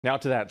Now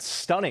to that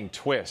stunning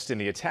twist in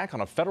the attack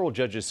on a federal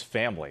judge's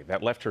family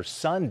that left her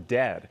son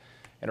dead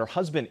and her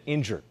husband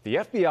injured. The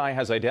FBI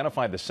has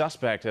identified the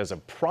suspect as a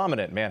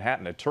prominent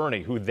Manhattan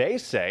attorney who they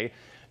say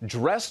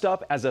dressed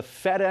up as a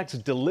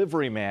FedEx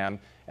delivery man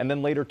and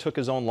then later took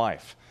his own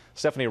life.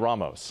 Stephanie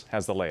Ramos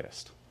has the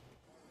latest.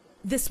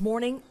 This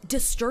morning,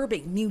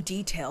 disturbing new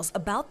details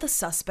about the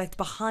suspect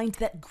behind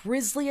that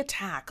grisly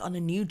attack on a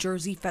New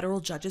Jersey federal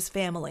judge's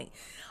family.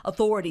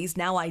 Authorities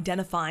now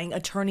identifying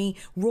attorney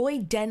Roy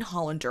Den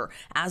Hollander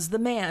as the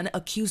man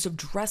accused of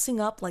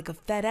dressing up like a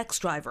FedEx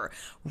driver,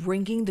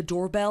 ringing the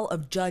doorbell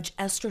of Judge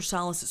Esther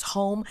Salas'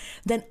 home,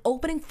 then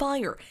opening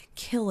fire,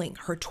 killing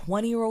her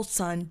 20-year-old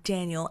son,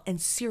 Daniel, and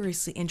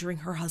seriously injuring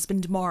her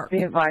husband, Mark.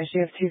 Be advised,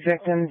 you have 2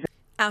 victims.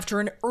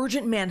 After an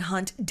urgent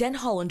manhunt, Den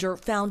Hollander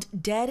found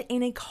dead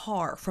in a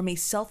car from a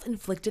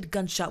self-inflicted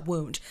gunshot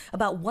wound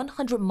about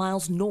 100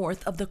 miles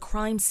north of the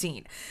crime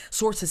scene.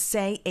 Sources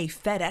say a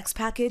FedEx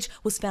package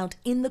was found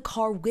in the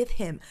car with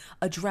him,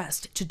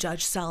 addressed to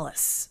Judge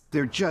Salas.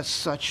 They're just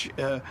such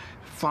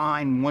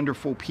fine,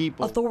 wonderful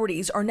people.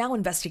 Authorities are now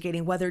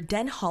investigating whether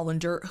Den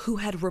Hollander, who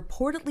had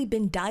reportedly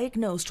been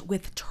diagnosed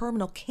with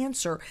terminal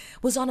cancer,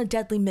 was on a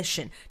deadly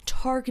mission,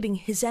 targeting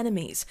his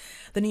enemies.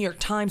 The New York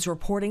Times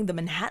reporting the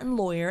Manhattan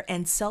lawyer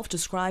and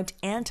self-described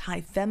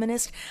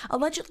anti-feminist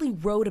allegedly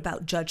wrote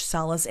about Judge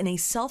Salas in a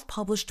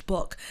self-published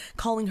book,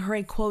 calling her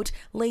a, quote,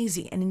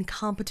 lazy and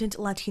incompetent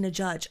Latina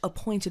judge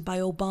appointed by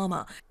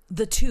Obama.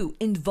 The two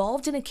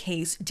involved in a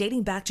case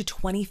dating back to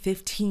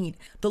 2015.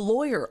 The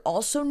lawyer,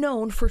 also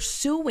known for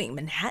suing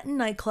Manhattan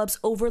nightclubs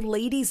over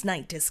ladies'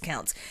 night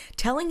discounts,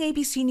 telling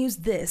ABC News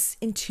this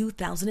in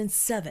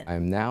 2007.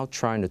 I'm now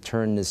trying to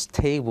turn this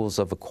tables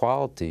of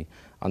equality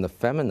on the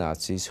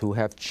feminazis who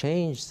have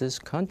changed this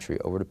country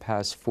over the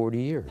past 40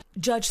 years.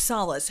 Judge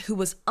Salas, who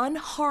was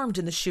unharmed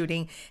in the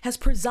shooting, has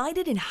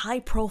presided in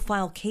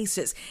high-profile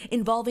cases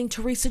involving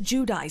Teresa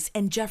Giudice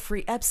and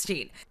Jeffrey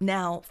Epstein.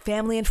 Now,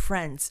 family and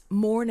friends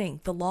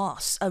mourning the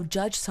loss of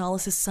Judge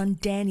Salas' son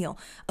Daniel,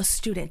 a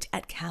student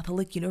at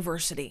Catholic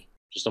University.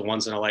 Just a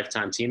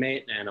once-in-a-lifetime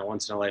teammate and a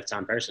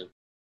once-in-a-lifetime person.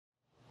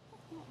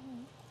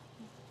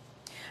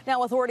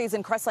 Now, authorities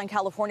in Crestline,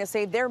 California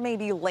say there may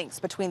be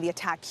links between the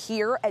attack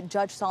here at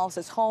Judge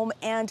Salas' home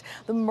and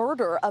the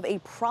murder of a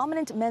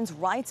prominent men's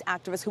rights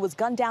activist who was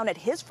gunned down at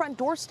his front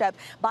doorstep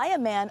by a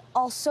man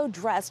also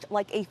dressed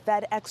like a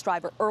FedEx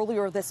driver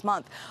earlier this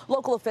month.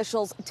 Local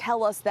officials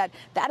tell us that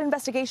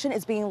investigation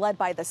is being led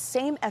by the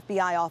same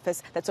FBI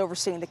office that's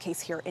overseeing the case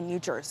here in New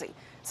Jersey.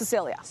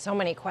 Cecilia. So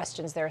many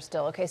questions there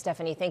still. Okay,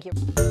 Stephanie, thank you.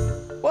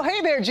 Well,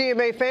 hey there,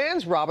 GMA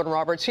fans. Robin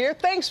Roberts here.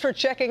 Thanks for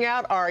checking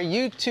out our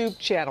YouTube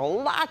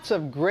channel. Lots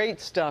of great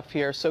stuff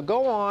here. So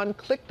go on,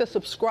 click the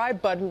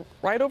subscribe button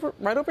right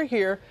over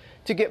here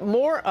to get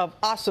more of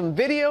awesome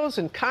videos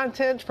and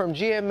content from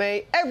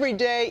GMA every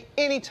day,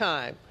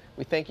 anytime.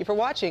 We thank you for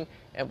watching,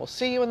 and we'll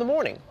see you in the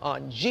morning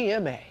on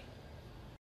GMA.